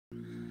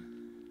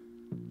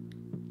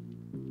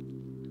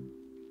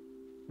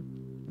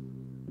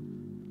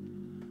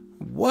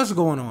What's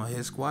going on,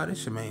 Hit Squad?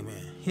 It's your main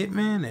man,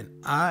 Hitman,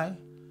 and I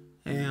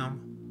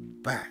am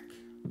back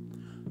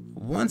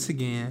once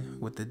again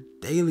with the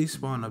daily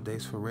spawn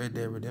updates for Red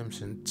Dead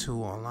Redemption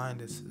 2 online.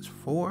 This is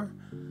for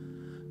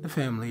the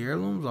family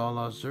heirlooms, all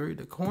lost jewelry,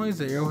 the coins,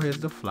 the arrowheads,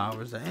 the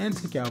flowers, the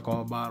antique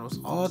alcohol bottles,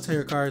 all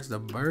tarot cards, the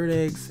bird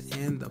eggs,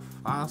 and the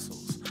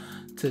fossils.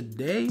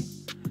 Today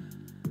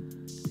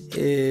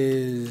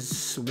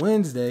is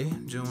Wednesday,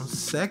 June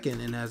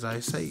 2nd, and as I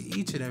say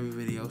each and every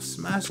video,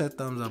 smash that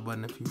thumbs up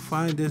button if you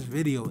find this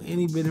video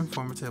any bit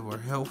informative or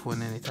helpful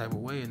in any type of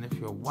way. And if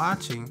you're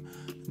watching,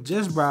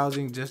 just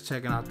browsing, just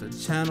checking out the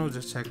channel,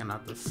 just checking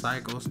out the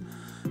cycles,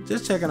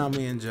 just checking out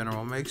me in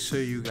general, make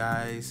sure you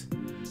guys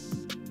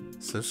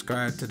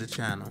subscribe to the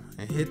channel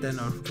and hit that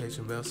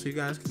notification bell so you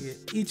guys can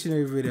get each and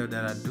every video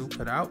that I do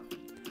put out.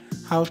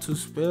 How to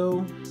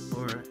spell,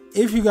 or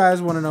if you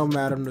guys want to know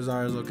Madame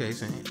Nazar's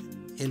location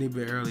any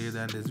bit earlier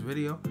than this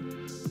video,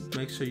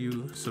 make sure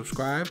you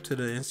subscribe to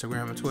the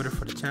Instagram and Twitter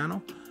for the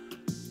channel,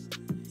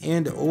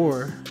 and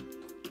or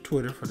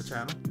Twitter for the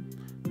channel.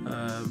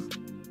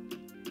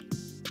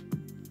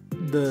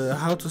 The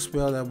how to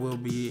spell that will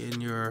be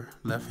in your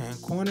left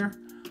hand corner,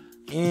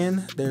 and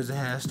there's a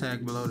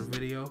hashtag below the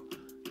video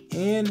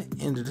and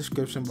in the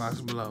description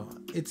box below.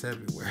 It's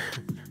everywhere.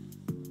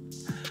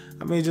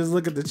 I mean, just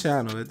look at the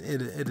channel.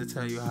 It'll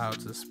tell you how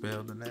to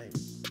spell the name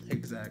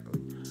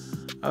exactly.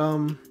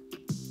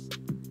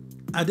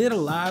 I did a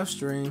live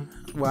stream.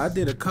 Well, I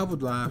did a couple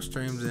live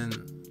streams, and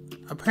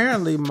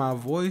apparently my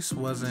voice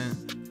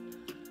wasn't,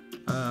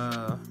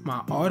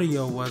 my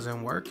audio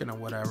wasn't working or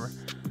whatever.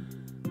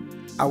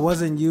 I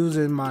wasn't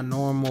using my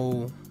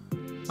normal,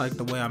 like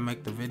the way I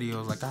make the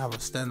videos. Like I have a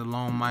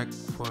standalone mic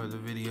for the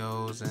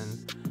videos,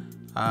 and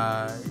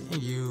I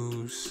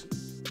use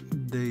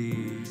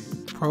the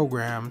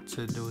program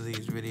to do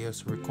these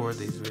videos, to record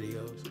these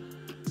videos.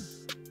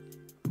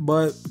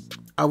 But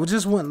I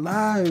just went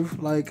live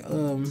like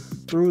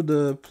through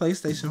the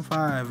PlayStation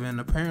 5,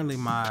 and apparently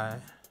my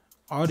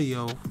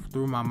audio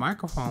through my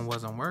microphone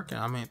wasn't working.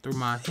 I mean, through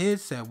my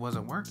headset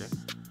wasn't working.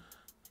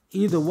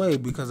 Either way,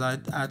 because I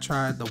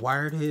tried the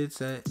wired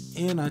headset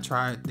and I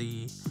tried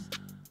the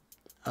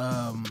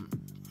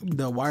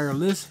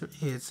wireless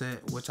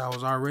headset, which I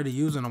was already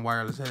using a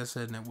wireless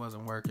headset, and it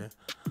wasn't working.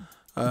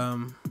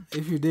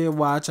 If you did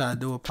watch, I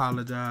do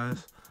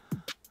apologize.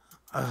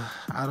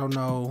 I don't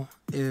know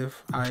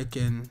if I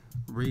can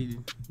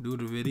redo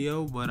the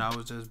video, but I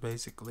was just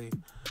basically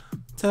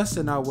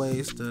testing out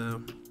ways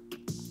to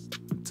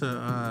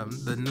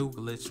the new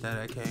glitch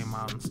that came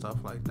out and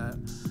stuff like that.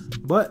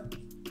 But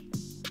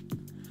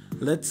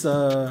let's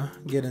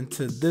get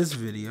into this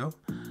video.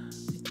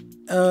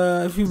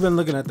 If you've been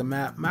looking at the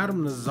map,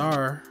 Madame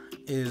Nazar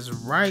is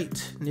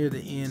right near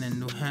the inn in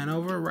New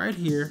Hanover, right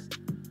here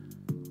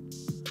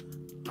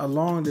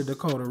along the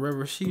Dakota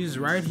River. She's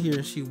right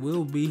here. She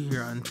will be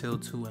here until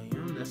 2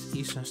 a.m. That's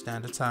Eastern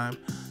Standard Time,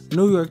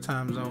 New York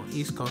time zone,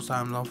 East Coast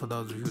time zone for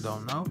those of you who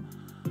don't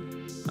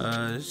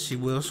know. She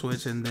will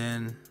switch, and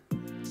then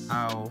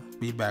I'll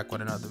be back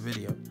with another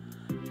video.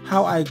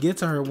 How I get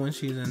to her when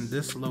she's in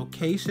this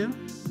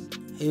location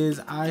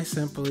is I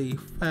simply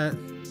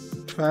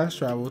fast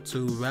travel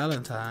to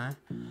Valentine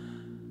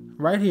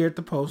right here at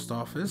the post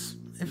office.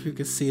 If you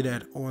can see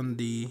that on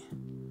the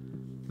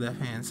left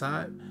hand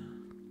side,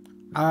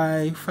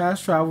 I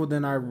fast travel,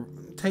 then I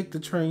take the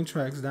train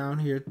tracks down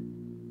here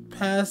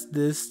past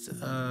this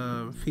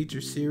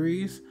feature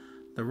series,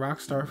 the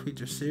Rockstar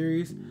feature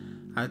series.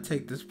 I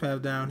take this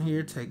path down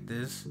here, take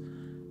this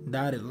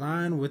dotted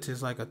line, which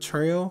is like a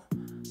trail,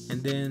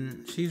 and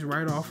then she's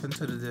right off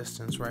into the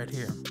distance right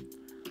here.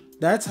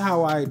 That's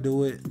how I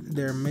do it.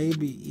 There may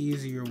be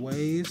easier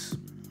ways,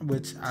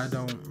 which I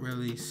don't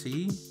really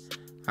see.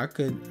 I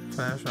could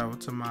fast travel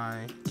to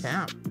my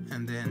camp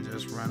and then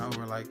just run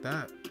over like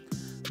that.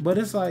 But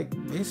it's like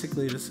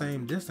basically the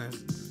same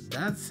distance.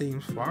 That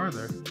seems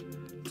farther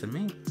to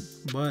me.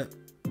 But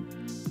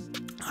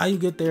how you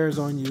get there is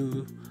on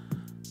you.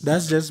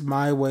 That's just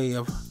my way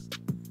of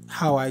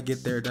how I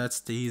get there.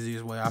 That's the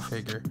easiest way I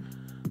figure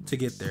to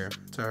get there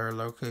to her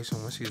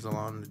location when she's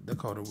along the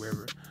Dakota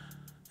River.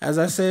 As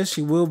I said,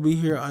 she will be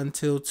here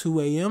until 2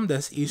 a.m.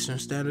 That's Eastern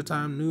Standard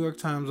Time, New York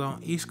time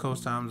zone, East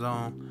Coast time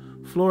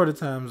zone, Florida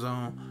time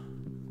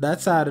zone,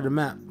 that side of the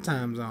map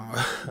time zone.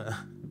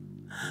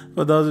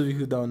 For those of you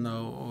who don't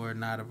know or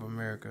not of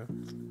America.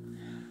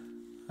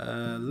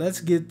 Let's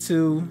get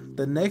to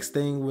the next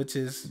thing, which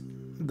is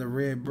the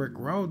red brick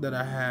road that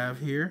I have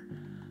here.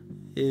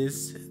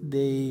 Is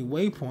the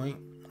waypoint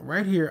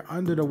right here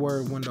under the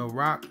word Window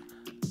Rock.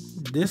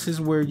 This is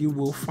where you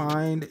will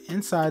find,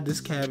 inside this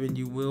cabin,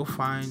 you will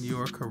find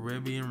your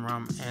Caribbean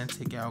rum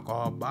antique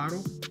alcohol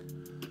bottle.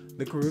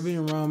 The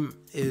Caribbean rum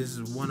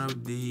is one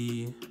of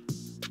the,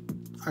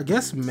 I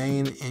guess,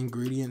 main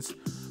ingredients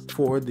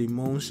for the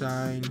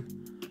moonshine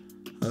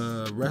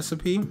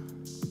recipe.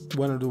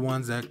 One of the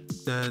ones that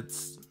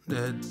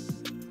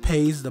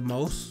pays the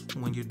most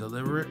when you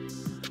deliver it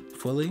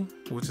fully,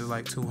 which is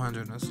like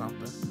 200 or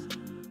something.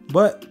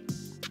 But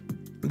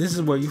this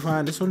is where you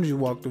find, as soon as you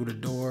walk through the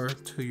door,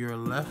 to your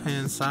left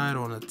hand side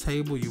on the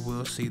table, you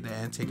will see the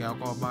antique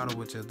alcohol bottle,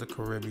 which is the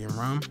Caribbean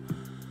rum,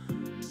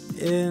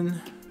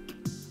 and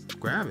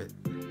grab it.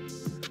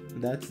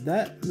 That's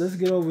that. Let's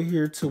get over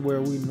here to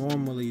where we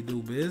normally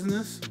do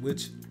business,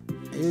 which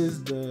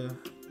is the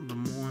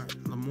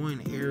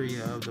Lemoyne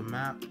area of the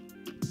map.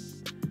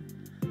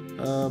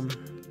 I'm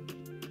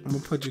gonna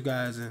put you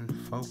guys in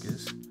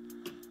focus.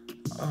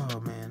 Oh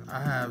man,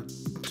 I have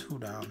two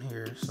down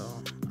here, so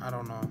I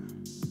don't know.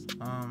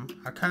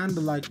 I kind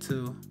of like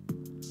to.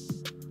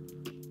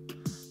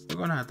 We're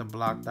gonna have to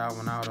block that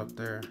one out up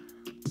there.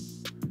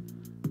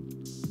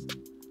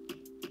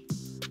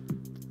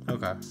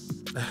 Okay.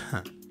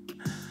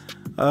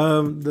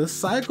 The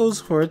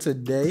cycles for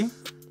today,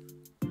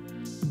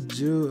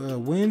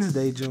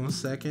 Wednesday, June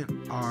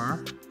 2nd,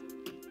 are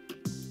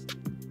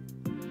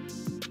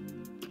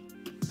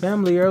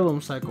Family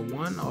Heirloom Cycle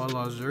 1, All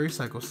Lost Jury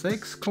Cycle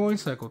 6, Coin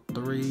Cycle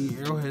 3,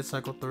 Arrowhead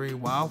Cycle 3,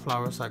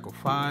 Wildflower Cycle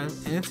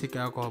 5, Antique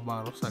Alcohol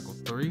Bottle Cycle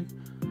 3,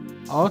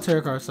 All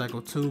Tarot Card Cycle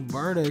 2,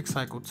 Bird Egg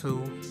Cycle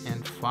 2,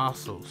 and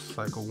Fossils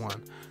Cycle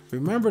 1.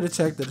 Remember to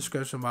check the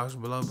description box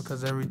below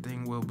because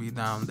everything will be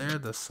down there.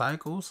 The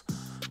cycles,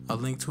 a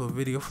link to a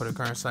video for the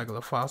current cycle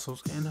of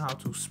fossils, and how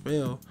to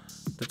spell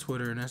the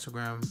Twitter and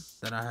Instagram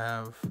that I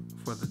have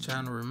for the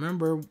channel.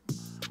 Remember,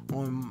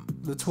 on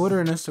the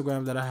Twitter and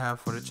Instagram that I have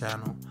for the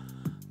channel,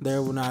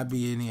 there will not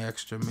be any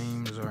extra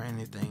memes or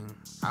anything.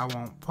 I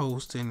won't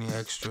post any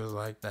extras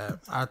like that.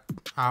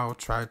 I'll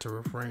try to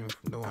refrain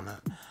from doing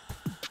that.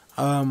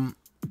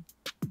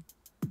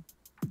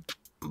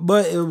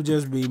 But it will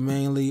just be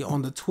mainly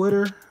on the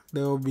Twitter.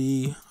 There will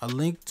be a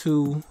link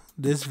to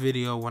this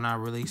video when I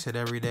release it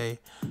every day,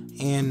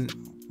 and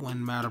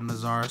when Madame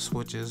Nazar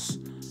switches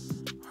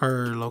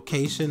her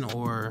location,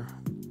 or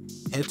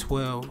at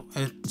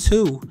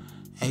 2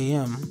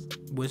 a.m.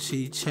 when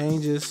she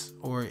changes,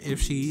 or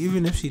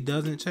even if she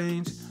doesn't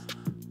change,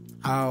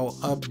 I'll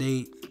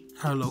update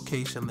her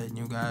location, letting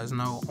you guys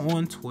know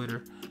on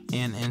Twitter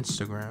and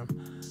Instagram.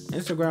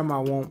 Instagram, I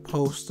won't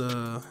post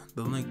the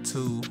link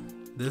to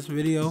this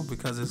video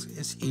because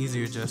it's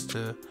easier just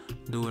to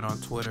do it on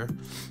Twitter.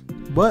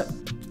 But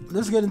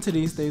let's get into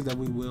these things that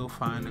we will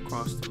find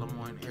across the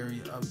Lemoyne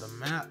area of the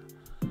map.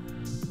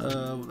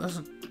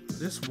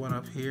 This one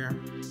up here.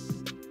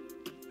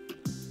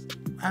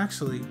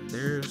 Actually,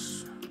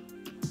 there's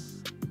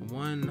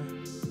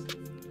one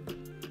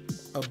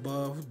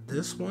above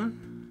this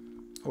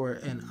one, or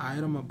an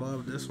item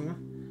above this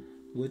one,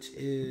 which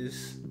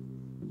is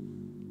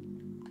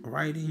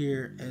right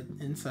here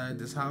inside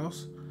this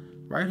house.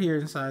 Right here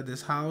inside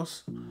this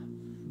house,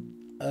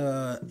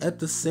 at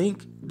the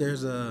sink,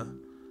 there's a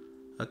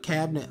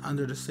cabinet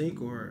under the sink,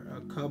 or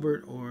a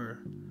cupboard, or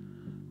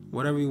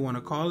whatever you want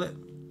to call it.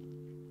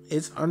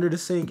 It's under the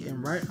sink,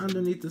 and right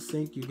underneath the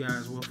sink, you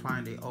guys will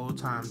find a Old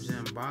Tom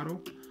Gin bottle.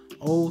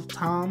 Old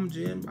Tom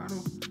Gin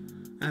bottle.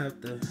 I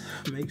have to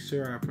make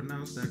sure I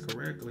pronounce that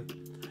correctly.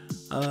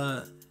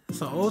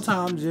 So Old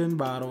Tom Gin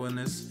bottle, and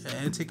this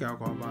antique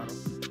alcohol bottle.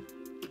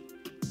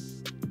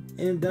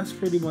 And that's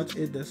pretty much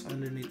it that's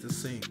underneath the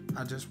sink.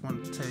 I just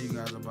wanted to tell you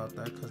guys about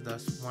that because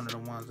that's one of the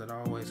ones that I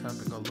always have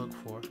to go look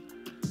for.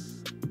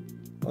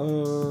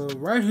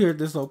 Right here at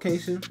this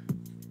location,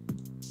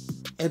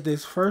 at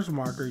this first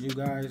marker, you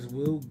guys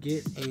will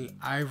get a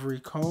ivory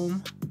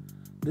comb.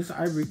 This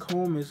ivory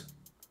comb is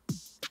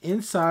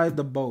inside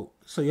the boat.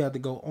 So you have to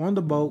go on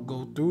the boat,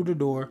 go through the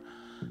door,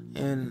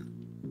 and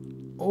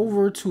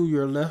over to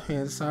your left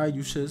hand side,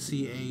 you should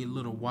see a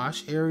little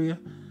wash area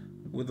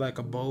with like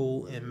a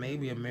bowl and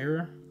maybe a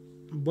mirror.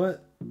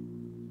 But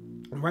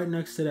right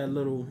next to that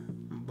little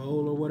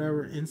bowl or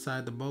whatever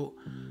inside the boat,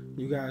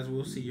 you guys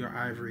will see your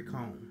ivory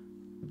comb.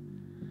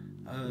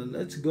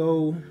 Let's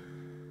go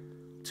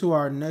to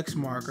our next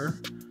marker,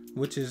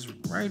 which is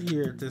right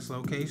here at this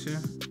location.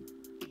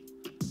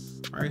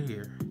 Right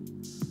here.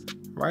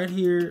 Right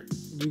here,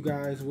 you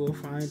guys will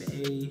find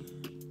a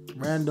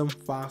random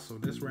fossil.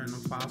 This random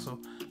fossil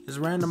is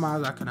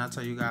randomized. I cannot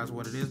tell you guys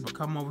what it is, but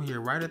come over here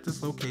right at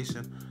this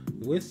location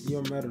with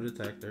your metal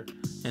detector,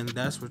 and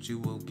that's what you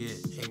will get,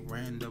 a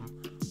random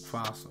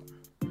fossil.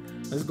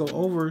 Let's go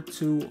over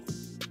to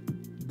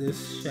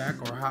this shack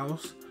or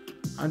house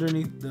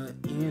underneath the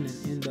N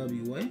and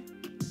NWA.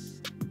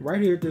 Right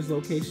here at this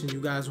location,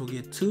 you guys will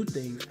get two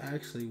things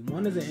actually.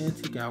 One is an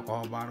antique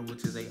alcohol bottle,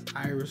 which is a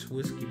Irish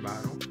whiskey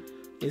bottle.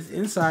 It's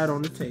inside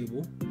on the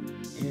table,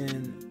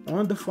 and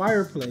on the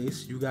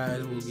fireplace, you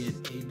guys will get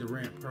a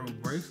Durant Pearl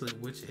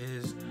bracelet, which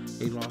is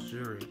a lost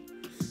jewelry.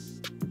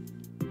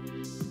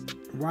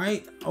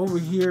 Right over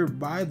here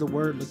by the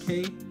word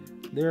Lakay,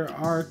 there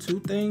are two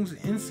things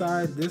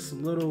inside this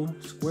little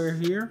square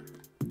here.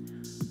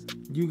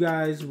 You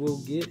guys will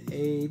get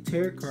a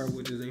tarot card,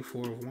 which is a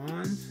Four of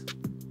Wands.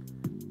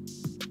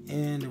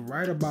 And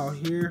right about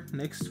here,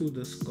 next to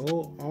the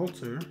skull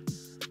altar,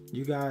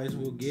 you guys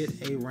will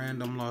get a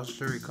random lost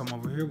jewelry. Come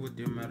over here with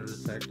your metal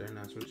detector, and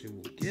that's what you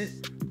will get.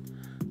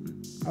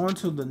 On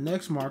to the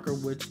next marker,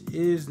 which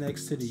is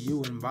next to the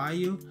U in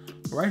Bayou.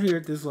 Right here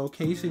at this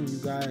location, you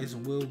guys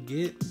will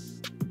get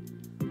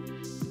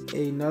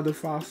another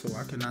fossil.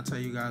 I cannot tell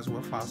you guys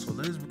what fossil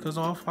it is because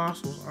all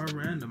fossils are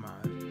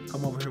randomized.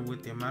 Come over here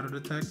with the metal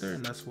detector,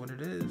 and that's what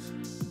it is.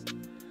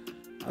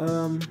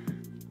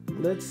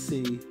 Let's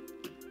see.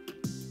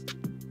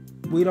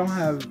 We don't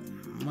have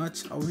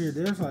much over here.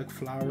 There's like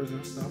flowers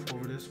and stuff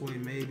over this way,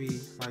 maybe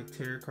like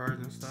tarot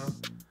cards and stuff.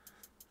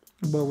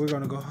 But we're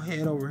gonna go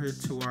head over here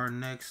to our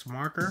next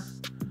marker,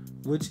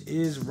 which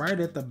is right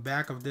at the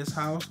back of this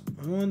house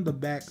on the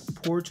back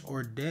porch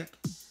or deck.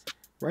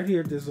 Right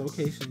here at this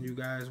location, you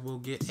guys will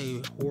get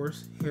a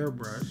horse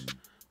hairbrush,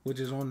 which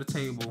is on the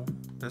table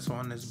that's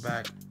on this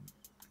back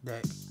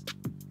deck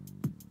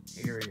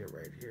area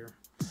right here.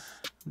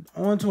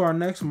 On to our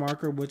next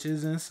marker, which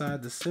is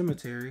inside the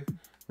cemetery.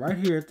 Right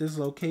here at this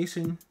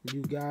location,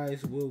 you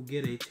guys will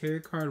get a tarot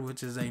card,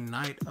 which is a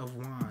Knight of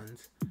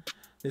Wands.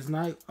 This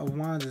Knight of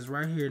Wands is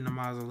right here in the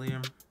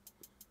mausoleum.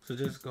 So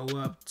just go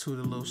up to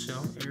the little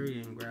shelf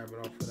area and grab it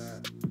off of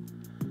that.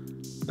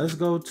 Let's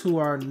go to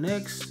our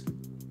next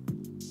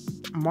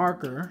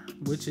marker,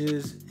 which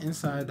is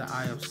inside the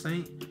Eye of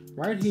Saint.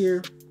 Right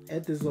here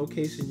at this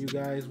location, you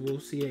guys will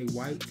see a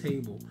white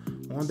table.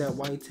 On that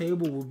white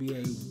table will be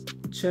a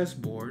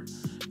chessboard,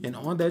 and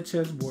on that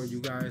chessboard you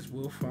guys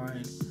will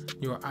find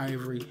your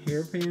ivory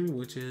hairpin,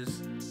 which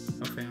is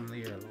a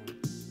family heirloom.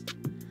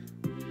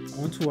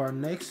 On to our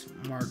next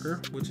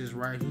marker, which is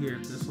right here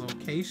at this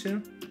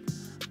location.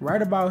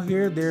 Right about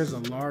here, there's a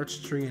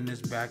large tree in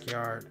this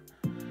backyard.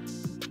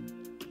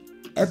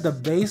 At the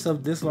base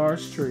of this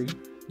large tree,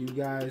 you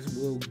guys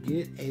will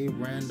get a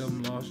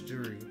random lost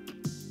jewelry.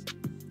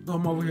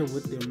 Come over here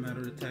with your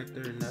metal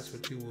detector, and that's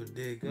what you will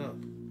dig up.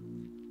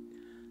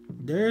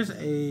 There's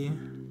a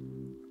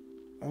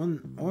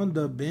on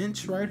the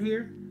bench right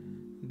here,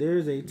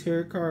 there's a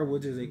tarot card,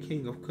 which is a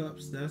King of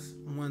Cups. That's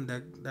one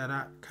that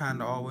I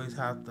kind of always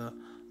have to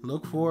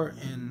look for,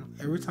 and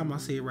every time I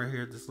see it right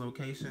here at this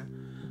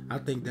location, I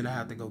think that I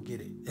have to go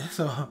get it.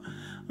 So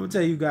I'm gonna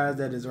tell you guys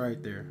that it's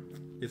right there.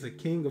 It's a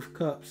King of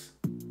Cups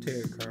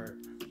tarot card.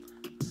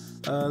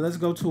 Let's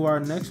go to our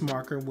next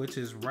marker, which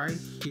is right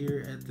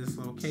here at this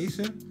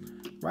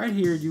location. Right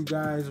here, you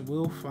guys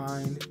will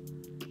find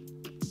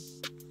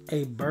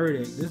a bird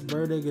egg. This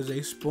bird egg is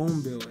a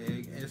spoonbill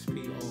egg,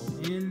 SPONBILL.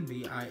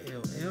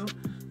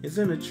 It's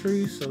in a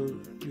tree, so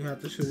you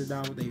have to shoot it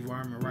down with a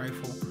varmint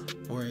rifle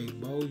or a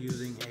bow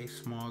using a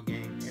small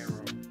game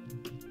arrow.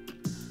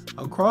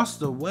 Across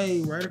the way,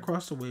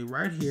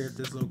 right here at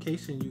this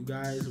location, you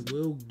guys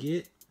will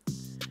get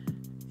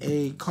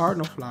a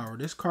cardinal flower.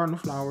 This cardinal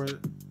flower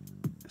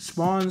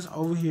spawns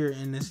over here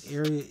in this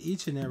area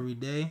each and every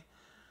day.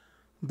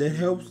 It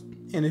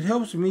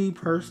helps me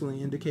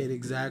personally indicate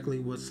exactly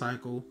what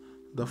cycle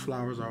the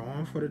flowers are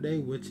on for the day,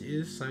 which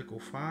is cycle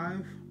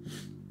 5.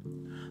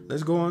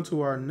 Let's go on to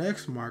our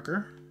next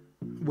marker,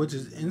 which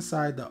is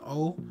inside the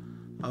O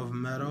of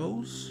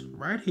Meadows.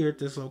 Right here at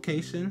this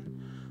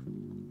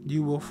location,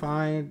 you will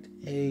find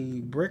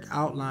a brick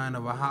outline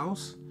of a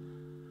house.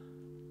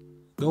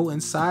 Go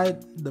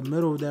inside the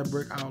middle of that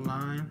brick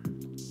outline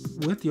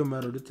with your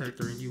metal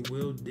detector, and you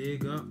will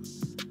dig up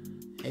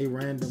a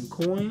random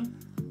coin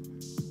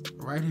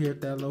right here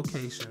at that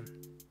location.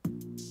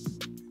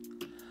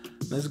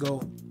 Let's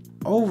go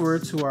over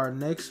to our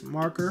next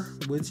marker,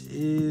 which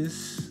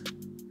is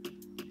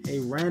a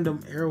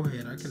random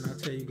arrowhead. I cannot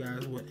tell you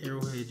guys what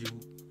arrowhead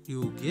you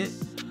will get,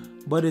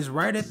 but it's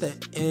right at the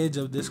edge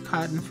of this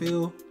cotton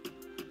field,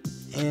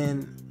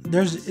 and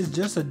it's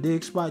just a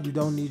dig spot. You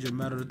don't need your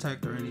metal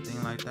detector or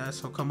anything like that.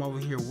 So come over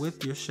here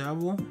with your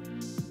shovel,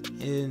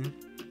 and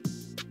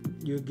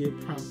you'll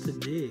get prompt to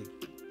dig.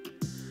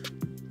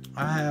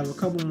 I have a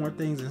couple more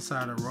things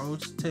inside the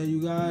roads to tell you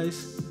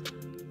guys,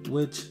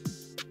 which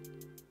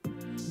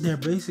they're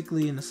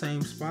basically in the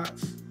same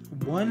spots.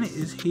 One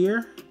is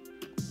here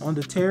on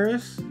the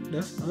terrace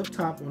that's up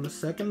top on the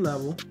second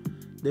level.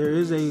 There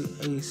is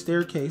a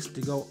staircase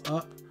to go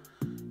up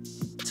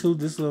to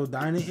this little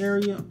dining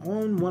area.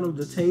 On one of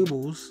the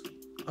tables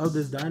of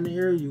this dining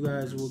area, you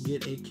guys will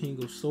get a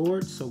King of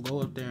Swords, so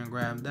go up there and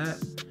grab that.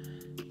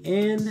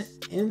 And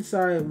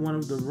inside one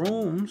of the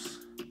rooms,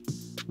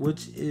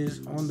 which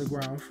is on the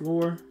ground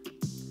floor,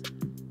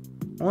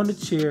 on the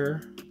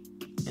chair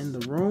in the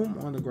room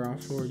on the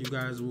ground floor, you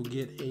guys will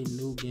get a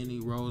New Guinea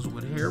rose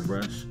with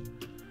hairbrush,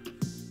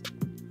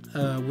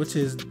 which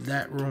is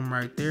that room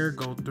right there.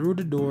 Go through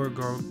the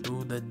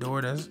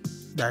door that's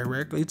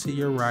directly to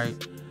your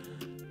right,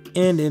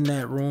 and in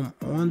that room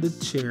on the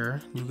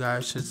chair, you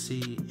guys should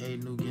see a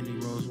New Guinea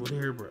rose with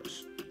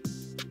hairbrush.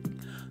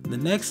 The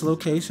next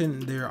location,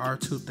 there are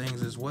two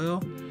things as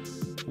well.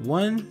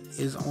 One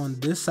is on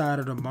this side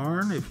of the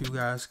barn, if you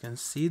guys can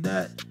see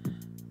that.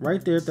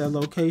 Right there at that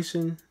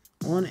location,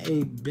 on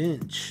a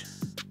bench,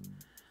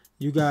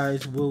 you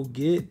guys will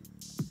get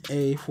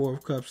a Four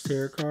of Cups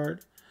tarot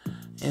card.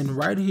 And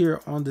right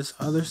here on this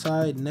other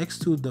side, next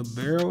to the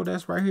barrel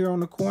that's right here on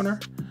the corner,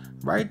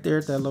 right there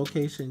at that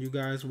location, you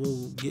guys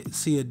will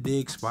see a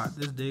dig spot.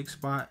 This dig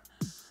spot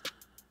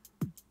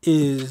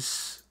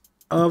is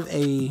of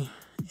a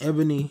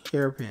ebony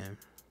hairpin.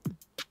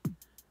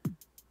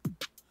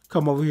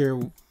 Come over here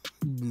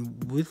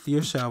with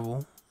your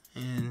shovel,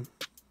 and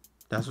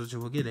that's what you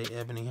will get, a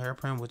ebony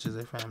hairpin, which is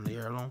a family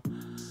heirloom.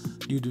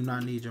 You do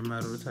not need your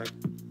metal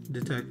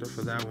detector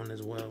for that one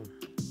as well.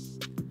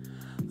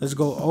 Let's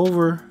go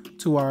over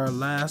to our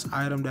last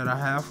item that I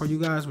have for you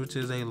guys, which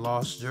is a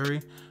lost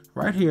jewelry.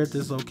 Right here at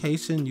this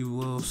location, you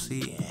will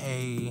see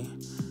a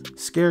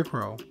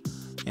scarecrow,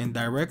 and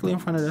directly in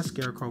front of that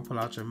scarecrow, pull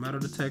out your metal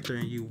detector,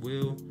 and you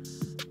will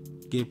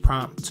get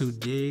prompt to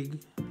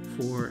dig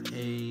for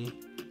a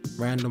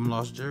random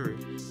lost jewelry.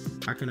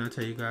 I cannot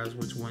tell you guys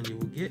which one you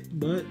will get,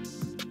 but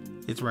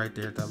it's right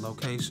there at that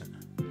location.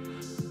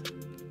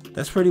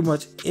 That's pretty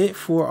much it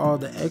for all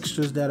the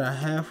extras that I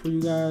have for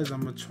you guys.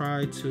 I'm gonna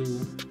try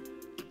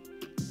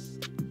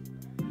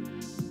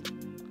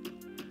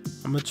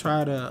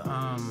to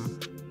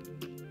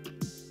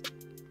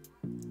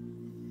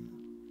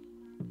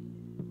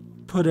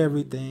put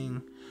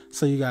everything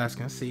so you guys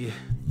can see it.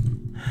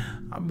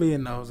 I'm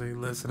being nosy,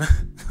 listening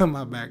to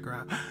my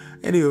background.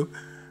 Anywho,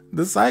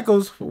 the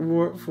cycles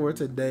for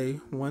today,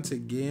 once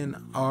again,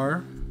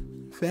 are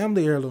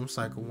Family Heirloom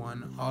Cycle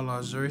 1, All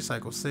Lost Jewelry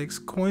Cycle 6,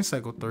 Coin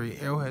Cycle 3,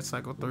 Arrowhead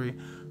Cycle 3,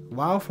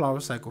 Wildflower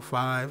Cycle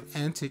 5,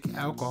 Antique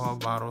Alcohol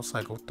Bottle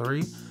Cycle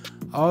 3,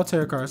 All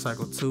Tarot Card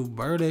Cycle 2,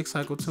 Bird Egg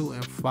Cycle 2,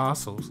 and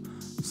Fossils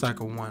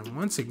Cycle 1.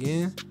 Once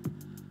again,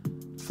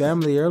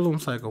 Family Heirloom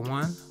Cycle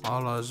 1,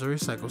 All Lost Jewelry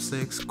Cycle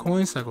 6,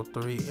 Coin Cycle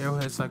 3,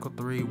 Arrowhead Cycle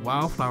 3,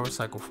 Wildflower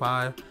Cycle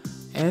 5,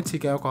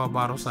 Antique Alcohol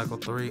Bottle Cycle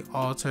 3,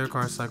 All Tarot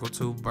Card Cycle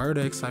 2, Bird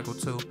Egg Cycle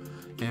 2,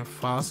 and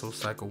Fossil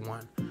Cycle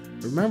 1.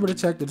 Remember to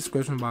check the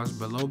description box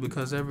below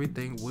because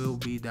everything will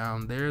be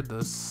down there.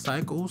 The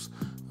cycles,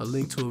 a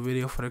link to a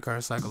video for the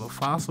current cycle of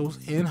fossils,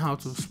 and how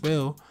to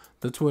spell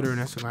the Twitter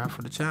and Instagram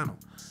for the channel.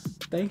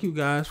 Thank you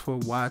guys for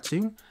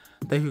watching.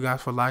 Thank you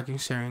guys for liking,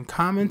 sharing,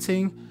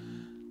 commenting.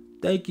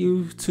 Thank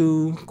you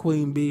to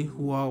Queen Bee,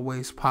 who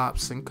always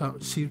pops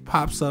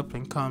up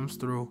and comes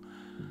through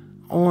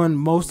on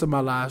most of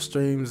my live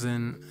streams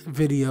and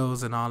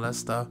videos and all that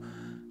stuff.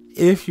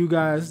 If you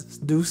guys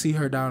do see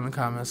her down in the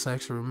comment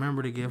section,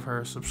 remember to give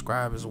her a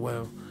subscribe as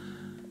well.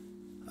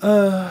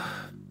 I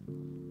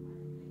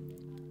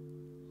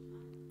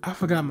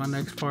forgot my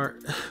next part.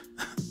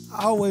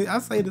 I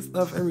say this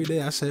stuff every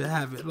day. I should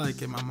have it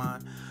like in my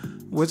mind,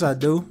 which I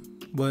do,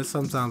 but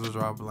sometimes I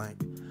draw a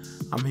blank.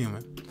 I'm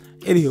human.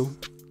 Anywho,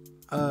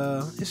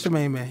 it's your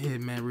main man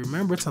Hitman.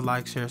 Remember to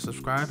like, share,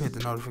 subscribe, hit the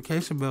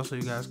notification bell so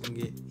you guys can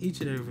get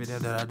each and every video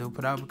that I do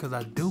put out, because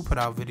I do put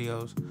out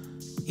videos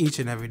each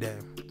and every day.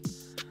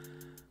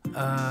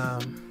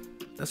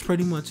 That's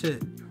pretty much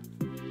it.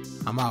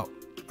 I'm out.